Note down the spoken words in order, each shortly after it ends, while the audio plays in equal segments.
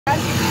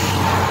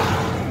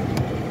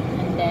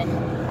then?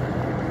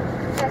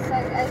 Yes, I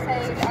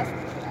say last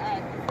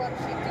before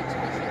she teach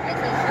me, I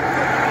say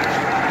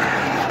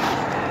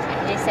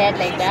He said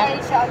like she that? say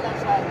inshallah,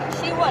 inshallah.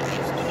 She wants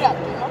student,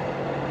 you know.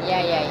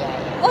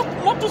 Yeah.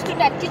 Not to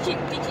student, teacher.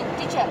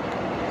 Teacher?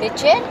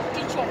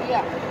 Teacher,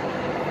 yeah.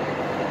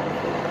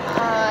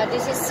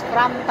 This is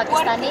from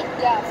Pakistani?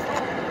 Working, yeah,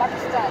 from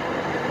Pakistan.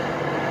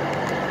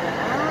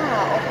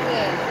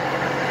 Okay.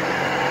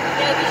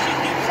 Maybe she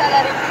gives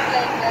salary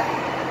like that.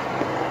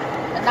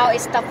 Now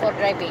it's tough for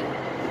driving.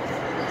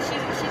 She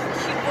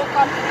broke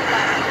up with the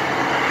line.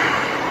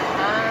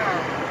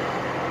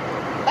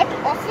 But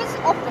office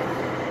open.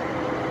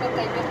 But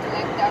I don't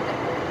like the other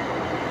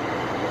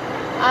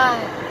one.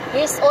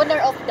 He's owner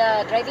of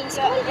the driving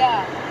school?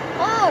 Yeah.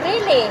 Oh,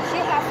 really? She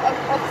have an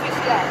office,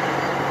 yeah.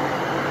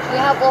 You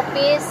have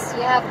office,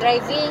 you have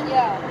driving?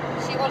 Yeah.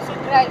 She also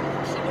drive.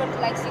 She don't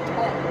like sit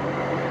home.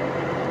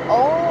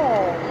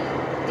 Oh,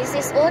 this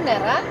is owner,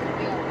 huh?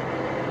 Yeah.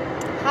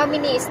 How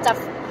many staff?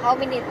 How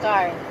many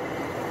car?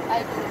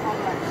 I don't know how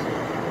much.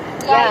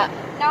 Yeah.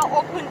 Now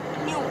open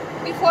new.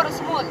 Before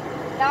small.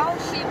 Now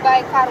she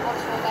buy car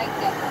also like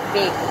that.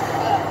 Big.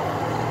 Yeah.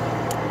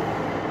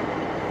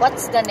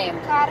 What's the name?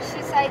 Car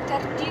she said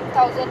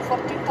 13,000,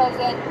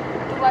 14,000.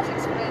 Too much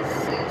expense.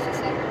 She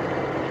said.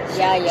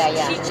 Yeah.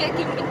 She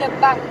checking in the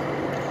bank.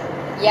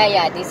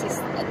 Yeah. This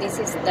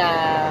is the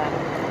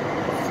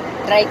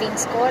driving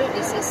school.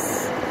 This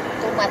is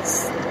too much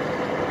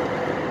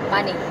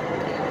money.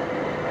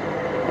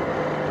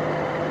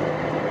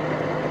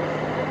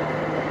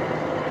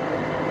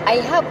 I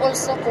have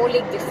also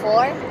colleague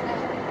before.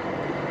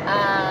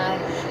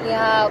 He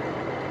have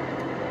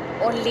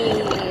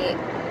only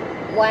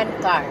one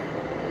car.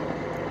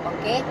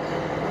 Okay.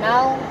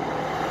 Now,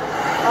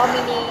 how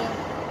many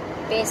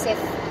pieces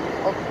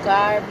of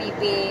car?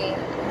 Maybe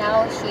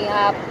now she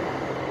have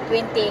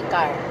 20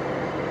 car.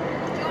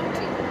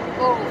 20.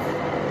 Oh.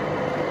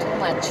 Too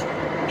much.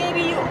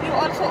 Maybe you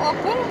also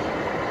open.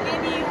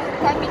 Maybe you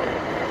coming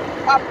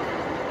up.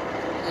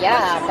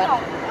 Yeah, you but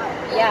know.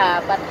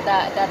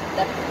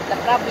 the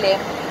problem,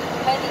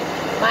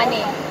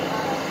 money.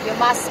 You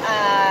must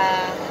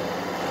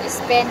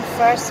spend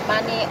first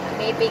money,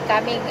 maybe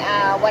coming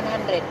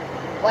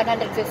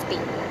 150.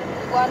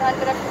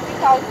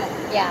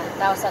 150,000. Yeah,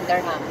 1,000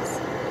 dirhams.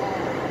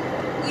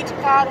 With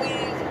car,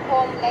 with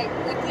home, like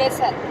with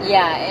lesson.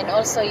 Yeah, and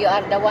also you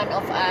are the one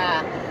of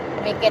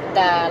make it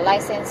the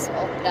license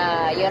of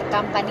your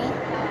company.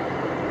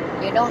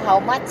 You know how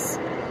much?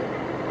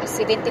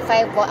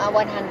 75,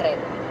 100.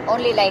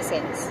 Only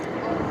license.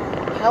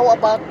 How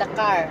about the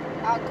car?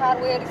 Our car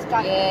where is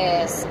car?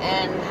 Yes,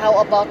 and how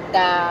about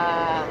the...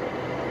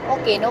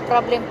 Okay, no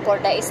problem for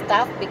the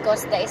staff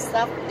because the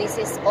staff, this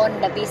is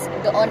on the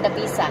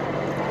visa.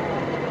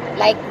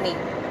 Like me.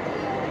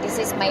 This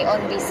is my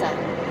own visa.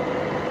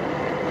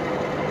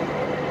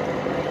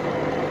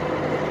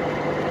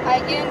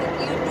 Again,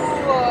 you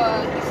do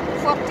this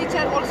for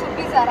teacher also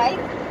visa, right?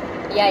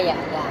 Yeah.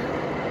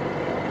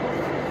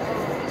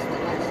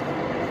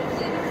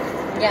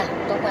 Yeah,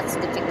 too much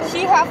difficult.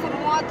 She have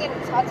more than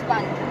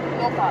husband,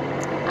 local.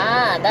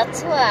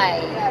 That's why.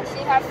 Yeah,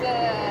 she have 2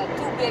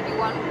 baby,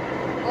 1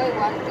 boy,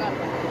 1 girl.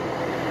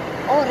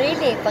 Oh,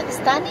 really?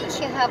 Pakistani?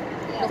 She have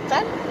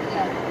local?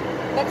 Yeah.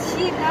 But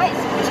she nice.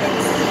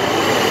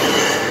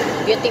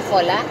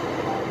 Beautiful, ah?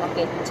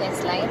 Okay,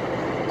 change line.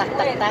 Tak.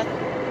 Tak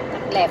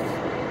left.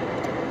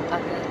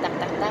 Okay, tak.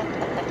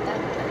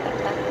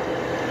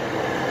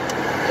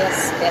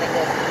 Yes, very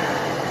good.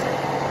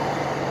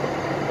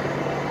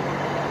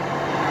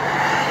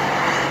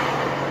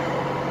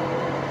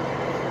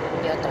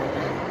 Your turn,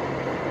 ah?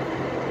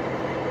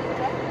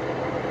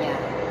 Yeah.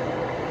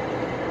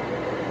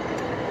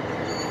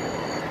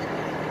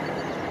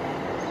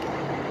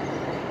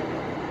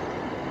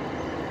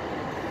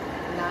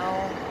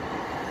 Now,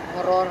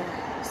 more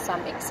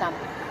some exam.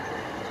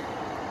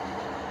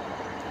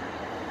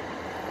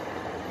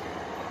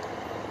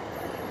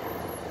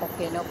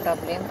 Okay, no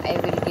problem. I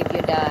will give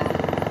you the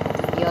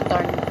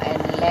U-turn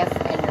and left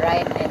and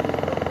right and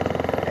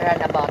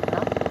runabout,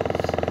 no?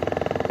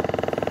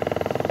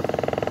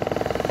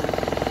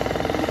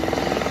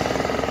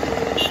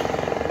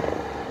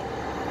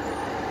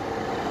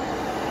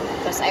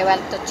 Because I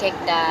want to check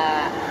the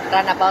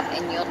runabout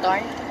and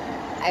U-turn.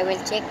 I will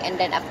check and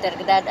then after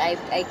that I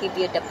give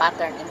you the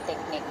pattern and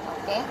technique,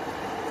 okay?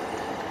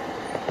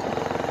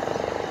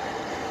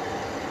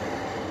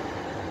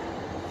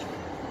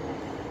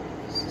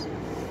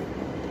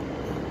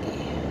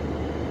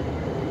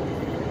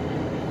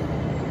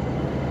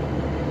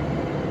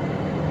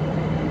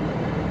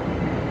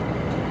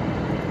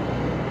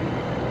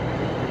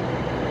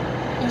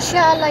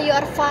 Inshallah, you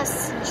are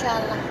fast.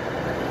 Inshallah.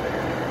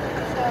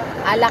 So,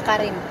 Ala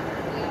Karim.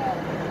 yeah.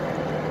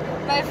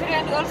 My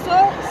friend also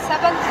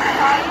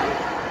 75.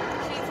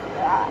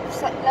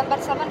 She number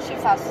 7. She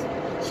fast.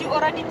 She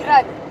already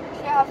drive.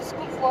 She have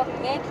school for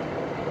maid.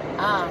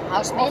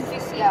 Housemaid?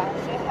 Office, yeah.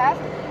 She have.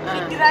 She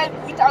drive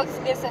without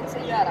license.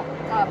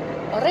 Car.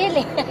 Oh,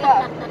 really?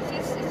 Yeah. She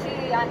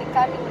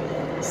coming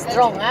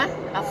Strong, huh?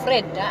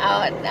 Afraid.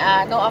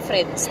 No,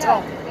 afraid.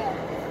 Strong. Yeah.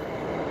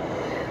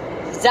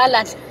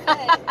 Jalan.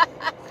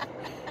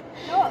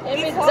 No, You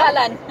mean before,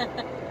 jalan.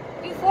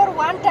 before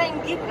one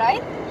time give,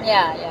 right?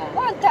 Yeah, yeah.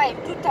 One time,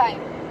 two time.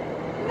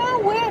 Now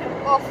where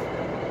of?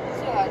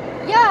 So,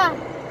 Yeah.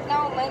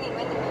 now money.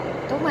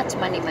 Too much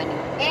money.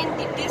 And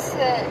this,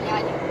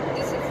 yani,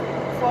 this is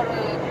for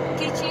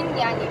teaching,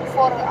 yani,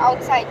 for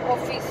outside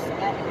office,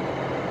 yani.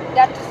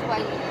 That is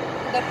why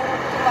the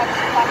group too much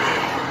money.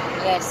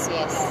 Yes.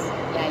 Yeah.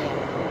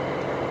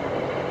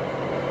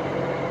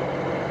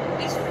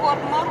 This for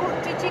Marul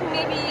teaching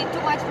maybe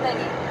too much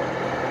money.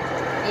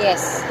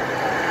 Yes.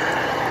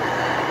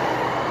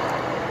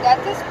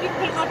 That is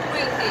people not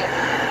going there.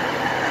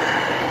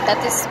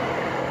 That is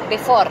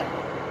before.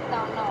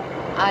 Now.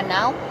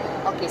 Now?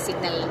 Okay,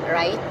 signal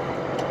right.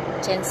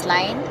 Change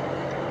line.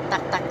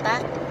 Tak.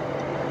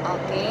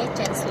 Okay,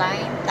 change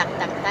line. Tak.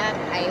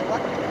 Aywa.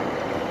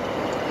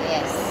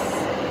 Yes.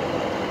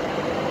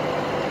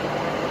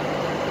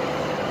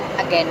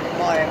 Again,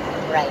 more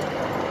right.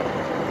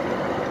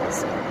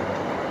 So,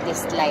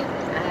 this line.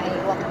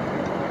 Aywa.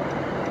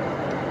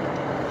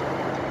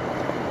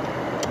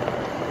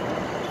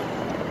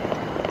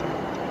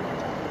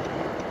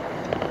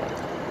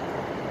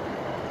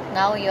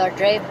 Now your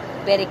drive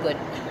very good.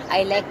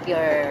 I like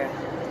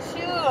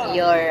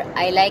Sure.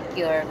 I like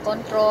your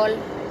control,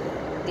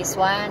 this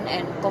one,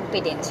 and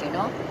confidence, you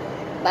know.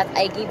 But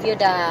I give you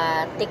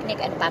the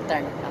technique and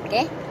pattern,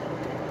 okay?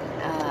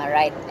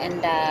 Right, and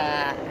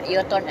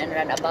U-turn and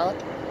runabout.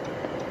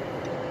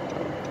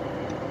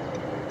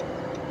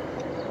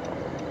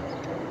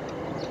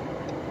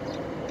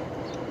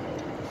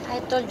 I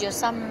told you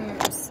some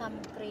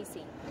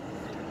crazy.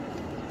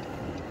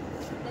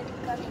 Then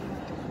coming.